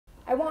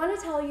I want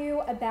to tell you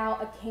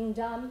about a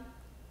kingdom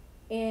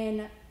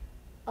in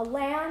a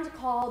land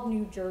called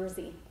New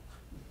Jersey.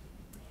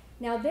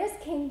 Now, this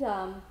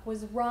kingdom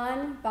was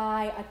run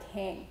by a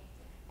king,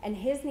 and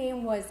his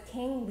name was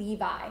King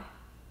Levi.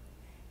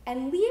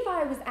 And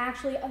Levi was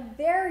actually a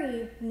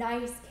very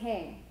nice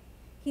king.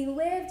 He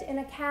lived in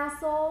a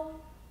castle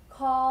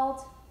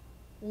called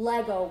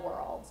Lego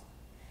World.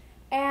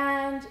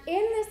 And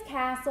in this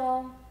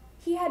castle,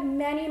 he had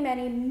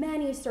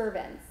many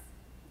servants.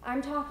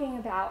 I'm talking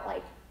about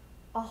like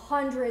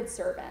 100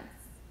 servants.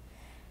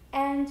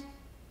 And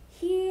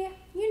he,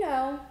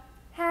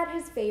 had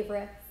his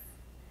favorites.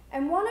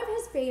 And one of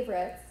his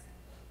favorites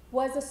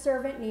was a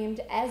servant named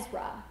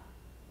Ezra.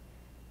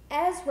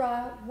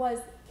 Ezra was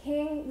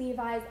King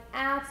Levi's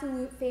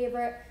absolute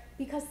favorite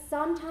because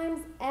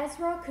sometimes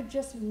Ezra could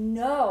just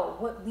know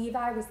what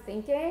Levi was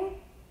thinking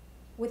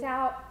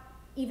without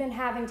even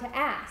having to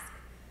ask.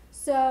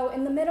 So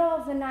in the middle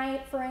of the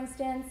night, for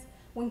instance,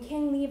 when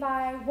King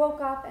Levi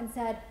woke up and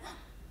said,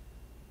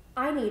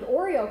 "I need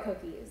Oreo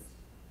cookies,"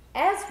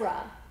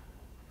 Ezra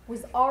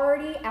was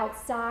already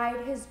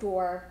outside his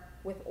door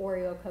with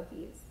Oreo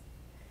cookies.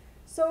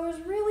 So it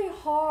was really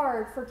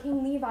hard for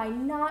King Levi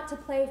not to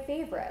play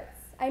favorites.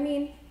 I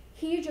mean,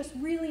 he just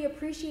really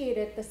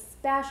appreciated the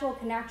special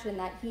connection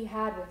that he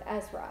had with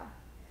Ezra.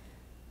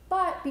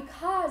 But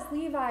because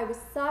Levi was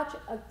such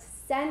a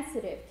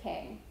sensitive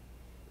king,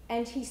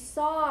 and he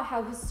saw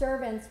how his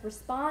servants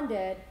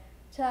responded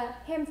to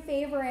him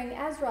favoring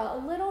Ezra a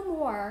little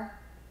more,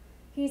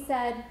 he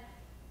said,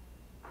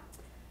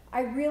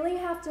 "I really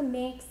have to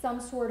make some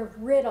sort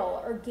of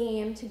riddle or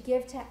game to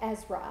give to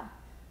Ezra.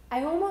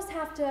 I almost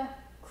have to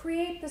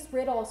create this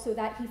riddle so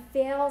that he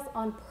fails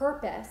on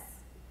purpose,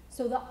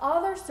 so the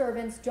other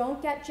servants don't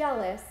get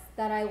jealous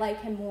that I like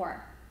him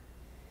more."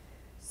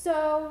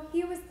 So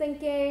he was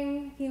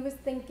thinking,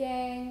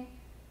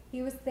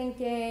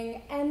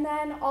 and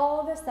then all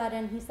of a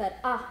sudden he said,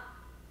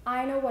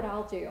 I know what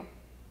I'll do.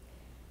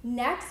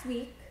 Next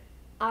week,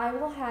 I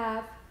will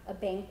have a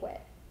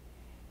banquet.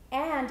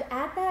 And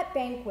at that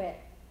banquet,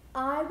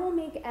 I will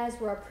make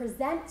Ezra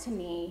present to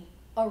me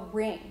a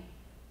ring.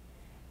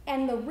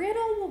 And the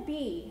riddle will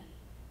be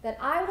that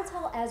I will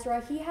tell Ezra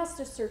he has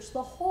to search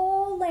the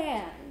whole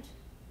land,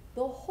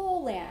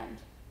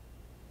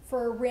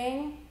 for a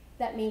ring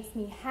that makes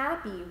me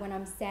happy when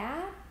I'm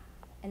sad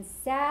and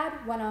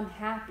sad when I'm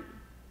happy.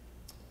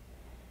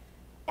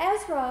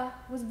 Ezra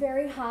was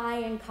very high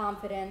in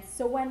confidence,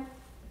 so when,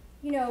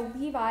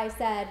 Levi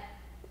said,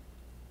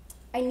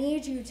 "I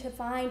need you to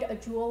find a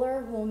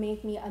jeweler who will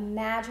make me a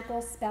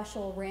magical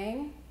special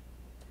ring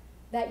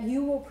that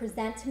you will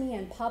present to me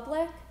in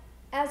public,"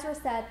 Ezra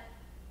said,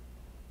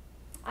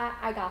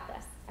 I got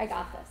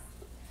this.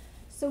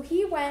 So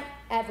he went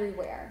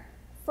everywhere.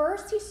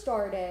 First he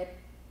started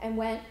and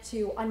went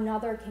to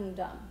another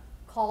kingdom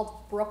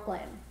called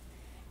Brooklyn.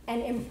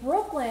 And in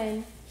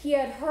Brooklyn, he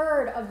had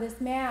heard of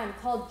this man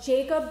called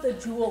Jacob the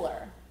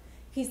jeweler.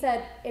 He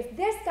said, if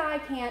this guy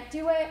can't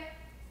do it,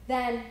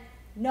 then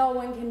no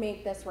one can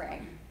make this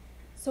ring.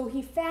 So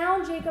he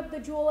found Jacob the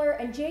jeweler,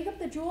 and Jacob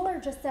the jeweler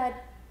just said,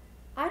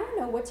 "I don't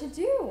know what to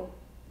do.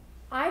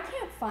 I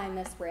can't find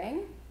this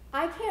ring.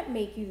 I can't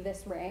make you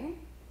this ring.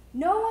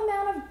 No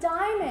amount of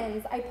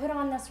diamonds I put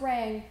on this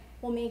ring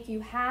will make you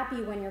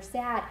happy when you're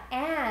sad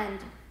and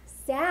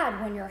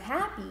sad when you're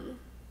happy.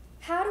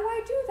 How do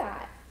I do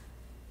that?"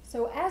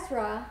 So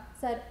Ezra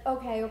said,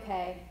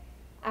 okay,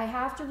 I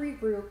have to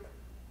regroup,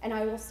 and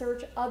I will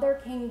search other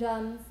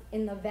kingdoms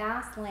in the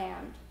vast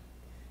land.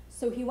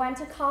 So he went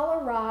to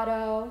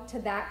Colorado, to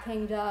that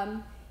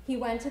kingdom. He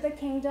went to the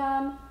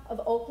kingdom of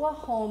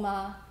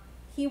Oklahoma.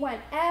 He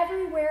went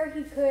everywhere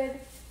he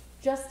could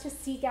just to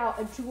seek out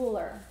a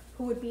jeweler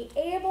who would be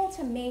able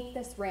to make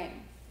this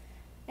ring.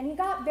 And he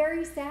got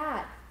very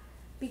sad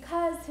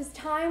because his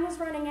time was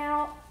running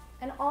out,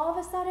 and all of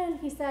a sudden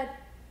he said,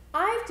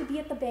 "I have to be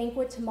at the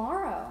banquet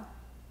tomorrow.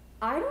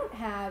 I don't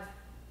have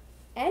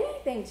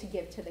anything to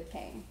give to the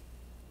king."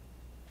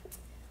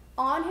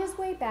 On his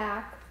way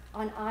back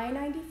on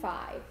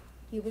I-95,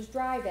 he was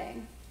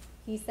driving.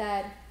 He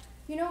said,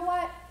 "You know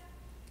what?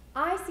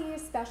 I see a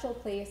special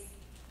place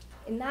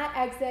in that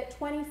exit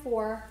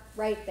 24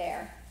 right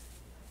there.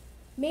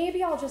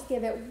 Maybe I'll just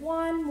give it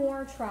one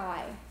more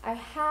try. I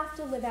have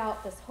to live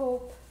out this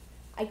hope.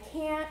 I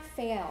can't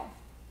fail.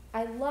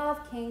 I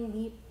love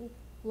King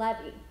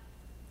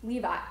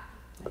Levi."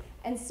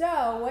 And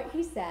so what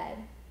he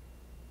said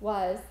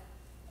was,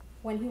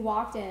 when he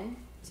walked in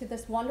to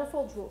this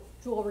wonderful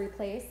jewelry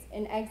place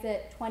in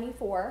exit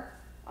 24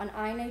 on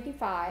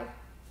I-95,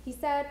 he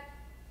said,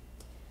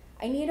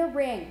 "I need a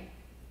ring.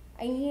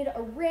 I need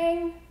a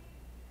ring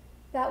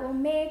that will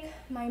make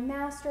my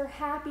master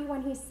happy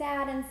when he's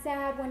sad and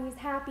sad when he's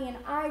happy, and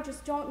I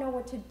just don't know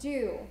what to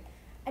do."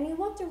 And he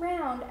looked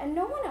around, and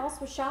no one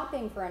else was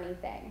shopping for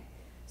anything.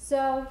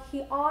 So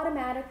he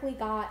automatically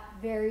got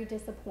very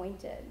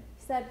disappointed.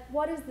 He said,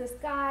 "What is this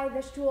guy,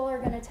 this jeweler,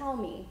 going to tell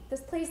me?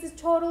 This place is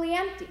totally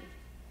empty."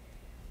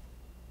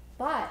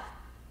 But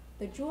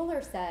the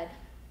jeweler said,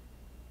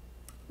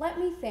 "Let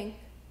me think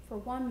for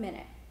 1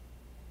 minute.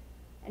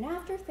 And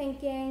after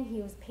thinking,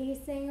 he was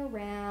pacing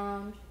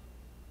around.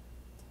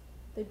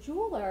 The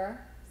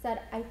jeweler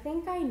said, I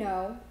think I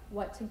know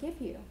what to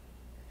give you.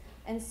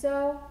 And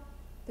so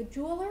the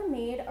jeweler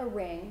made a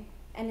ring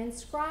and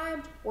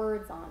inscribed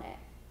words on it.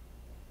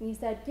 And he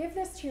said, give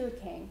this to your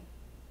king.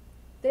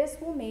 This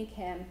will make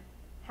him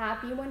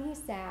happy when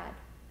he's sad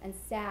and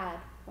sad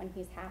when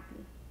he's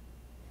happy.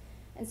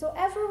 And so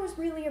Ezra was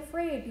really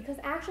afraid because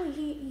actually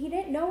he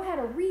didn't know how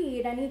to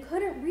read and he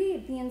couldn't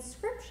read the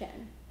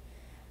inscription.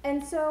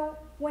 And so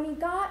when he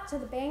got to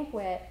the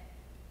banquet,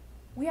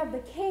 we have the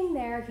king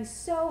there. He's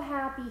so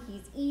happy.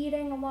 He's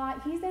eating a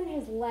lot. He's in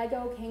his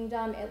Lego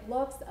kingdom. It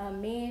looks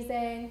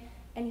amazing.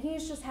 And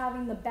he's just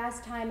having the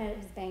best time at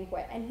his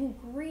banquet. And he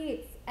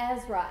greets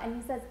Ezra and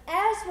he says,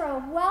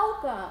 Ezra,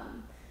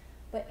 welcome.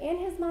 But in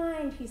his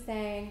mind, he's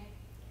saying,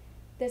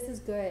 this is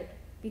good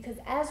because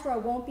Ezra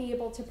won't be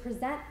able to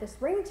present this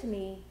ring to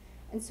me.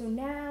 And so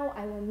now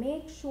I will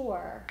make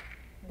sure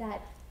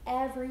that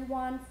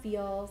everyone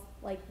feels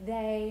like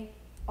they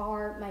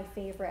are my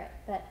favorite,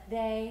 that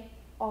they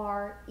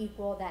are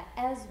equal, that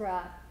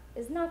Ezra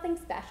is nothing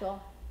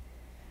special.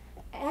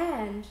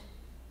 And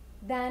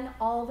then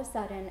all of a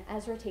sudden,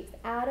 Ezra takes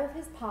out of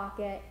his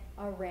pocket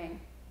a ring.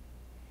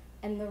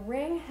 And the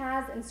ring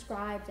has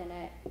inscribed in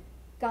it,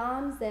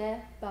 Gam Ze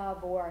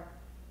Ba'avor.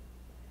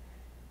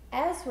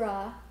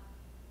 Ezra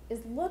is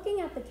looking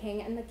at the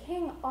king, and the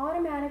king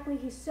automatically,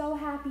 he's so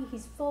happy,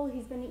 he's full,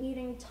 he's been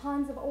eating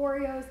tons of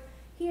Oreos,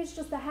 he is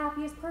just the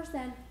happiest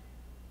person,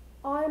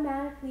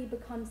 automatically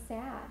becomes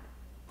sad.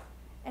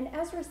 And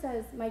Ezra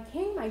says, my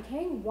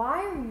king,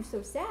 why are you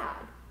so sad?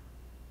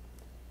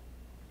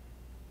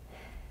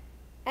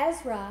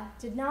 Ezra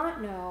did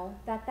not know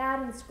that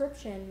that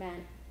inscription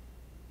meant,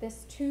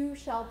 this too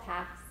shall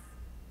pass.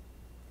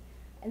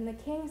 And the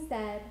king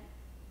said,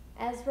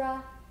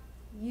 Ezra,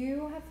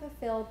 you have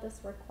fulfilled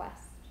this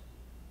request.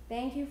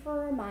 Thank you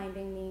for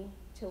reminding me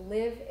to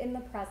live in the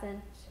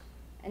present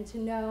and to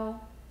know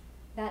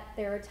that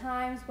there are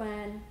times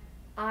when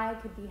I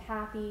could be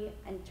happy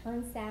and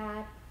turn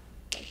sad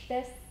like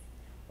this,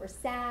 or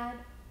sad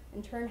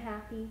and turn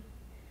happy.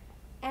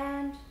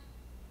 And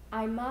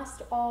I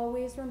must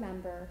always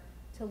remember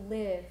to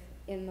live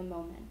in the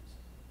moment.